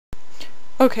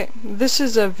Okay, this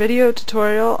is a video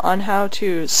tutorial on how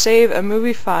to save a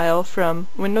movie file from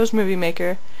Windows Movie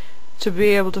Maker to be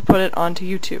able to put it onto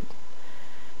YouTube.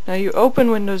 Now you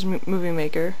open Windows Movie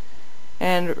Maker,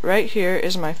 and right here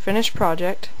is my finished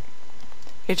project.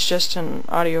 It's just an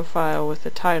audio file with a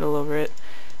title over it,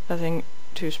 nothing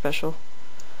too special.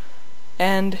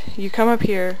 And you come up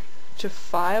here to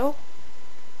File.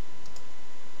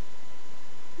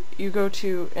 You go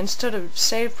to, instead of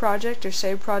Save Project or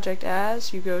Save Project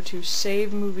As, you go to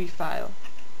Save Movie File.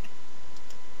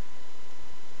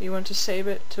 You want to save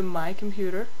it to my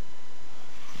computer,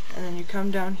 and then you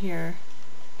come down here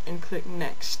and click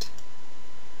Next.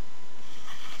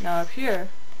 Now up here,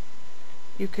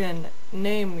 you can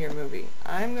name your movie.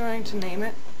 I'm going to name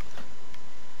it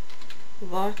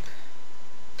Loch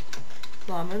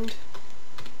Lomond,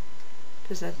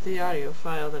 because that's the audio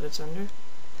file that it's under.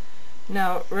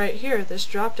 Now, right here, this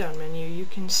drop-down menu, you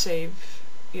can save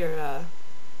your,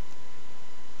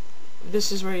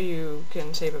 this is where you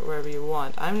can save it wherever you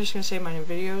want. I'm just going to save mine in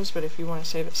videos, but if you want to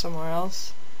save it somewhere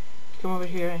else, come over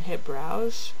here and hit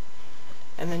Browse,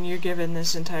 and then you're given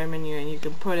this entire menu, and you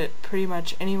can put it pretty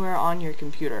much anywhere on your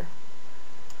computer.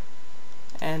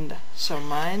 And so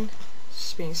mine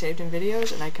is being saved in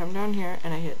videos, and I come down here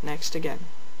and I hit Next again.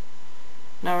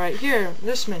 Now right here,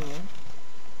 this menu,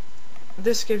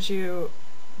 this gives you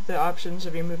the options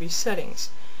of your movie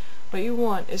settings. What you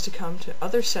want is to come to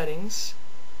Other Settings,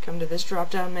 come to this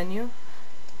drop down menu,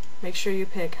 make sure you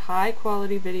pick High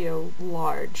Quality Video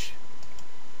Large.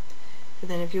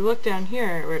 And then if you look down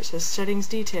here where it says Settings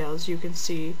Details, you can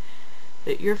see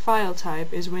that your file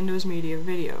type is Windows Media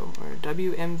Video, or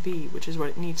WMV, which is what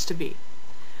it needs to be.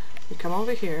 You come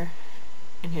over here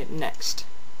and hit Next.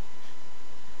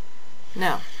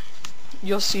 Now,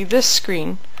 you'll see this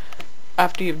screen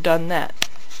after you've done that.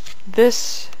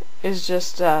 This is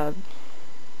just telling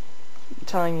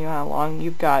you how long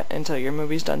you've got until your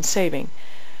movie's done saving.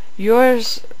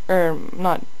 Yours, or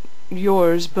not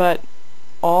yours, but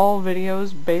all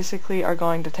videos basically are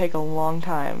going to take a long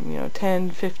time, you know, 10,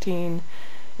 15,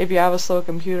 if you have a slow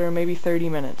computer, maybe 30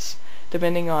 minutes,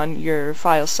 depending on your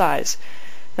file size.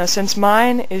 Now since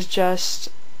mine is just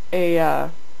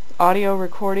a audio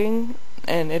recording,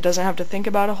 and it doesn't have to think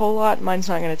about a whole lot, mine's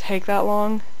not going to take that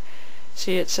long.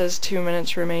 See, it says 2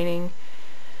 minutes remaining.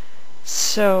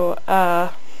 So, I'm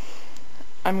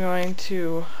going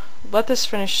to let this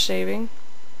finish saving,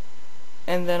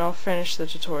 and then I'll finish the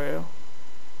tutorial.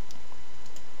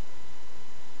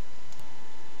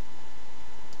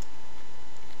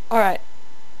 Alright,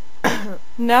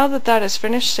 now that that is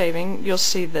finished saving, you'll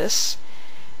see this,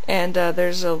 and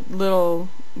there's a little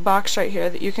box right here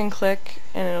that you can click,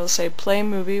 and it'll say Play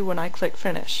Movie when I click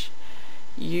Finish.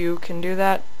 You can do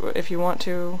that if you want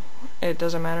to, it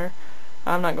doesn't matter.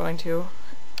 I'm not going to.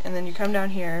 And then you come down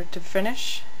here to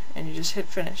Finish, and you just hit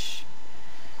Finish.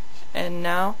 And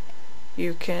now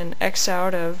you can X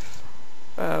out of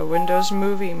Windows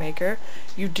Movie Maker.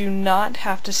 You do not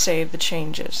have to save the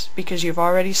changes, because you've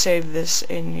already saved this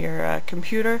in your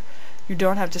computer. You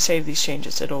don't have to save these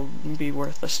changes. It'll be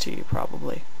worthless to you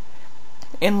probably,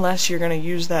 unless you're going to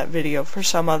use that video for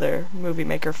some other Movie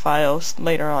Maker files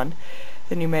later on.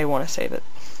 Then you may want to save it.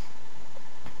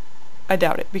 I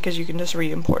doubt it, because you can just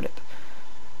re-import it.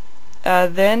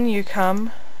 Then you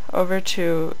come over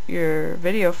to your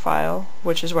video file,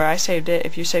 which is where I saved it.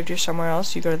 If you saved yours somewhere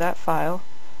else, you go to that file,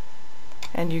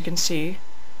 and you can see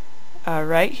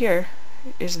right here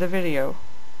is the video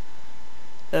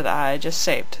that I just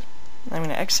saved. I'm going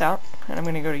to X out, and I'm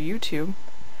going to go to YouTube,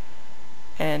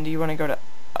 and you want to go to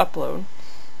Upload.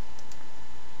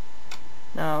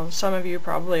 Now, some of you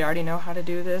probably already know how to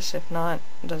do this. If not,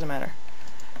 it doesn't matter.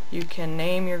 You can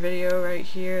name your video right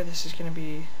here. This is going to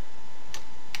be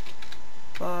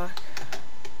Loch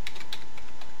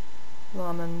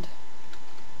Lomond.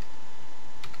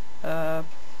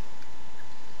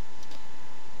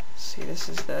 See, this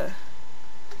is the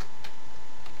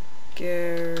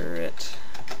Garrett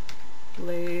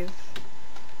Lathe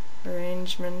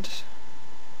arrangement.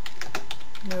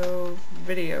 No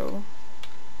video,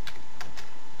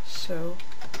 so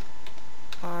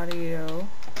audio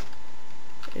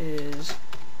is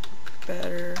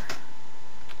better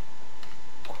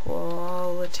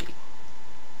quality.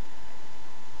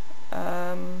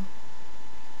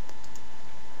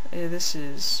 This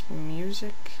is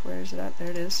music. Where is it at? There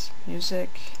it is. Music.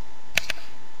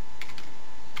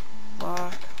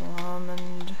 Loch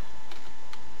Lomond.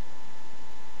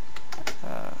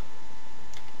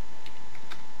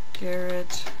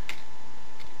 Garrett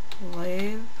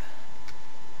Lathe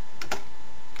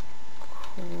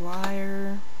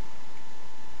Choir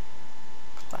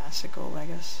classical, I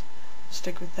guess.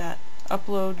 stick with that.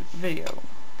 Upload video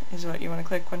is what you want to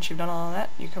click. Once you've done all of that,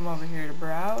 you come over here to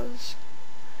browse,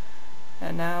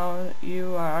 and now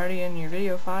you are already in your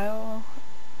video file.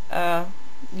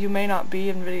 You may not be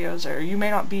in videos, or you may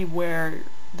not be where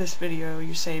this video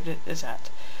you saved it is at.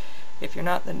 If you're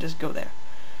not, then just go there.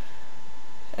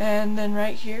 And then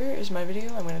right here is my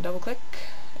video. I'm going to double click,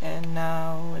 and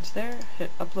now it's there.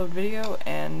 Hit upload video,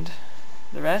 and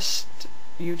the rest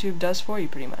YouTube does for you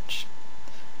pretty much.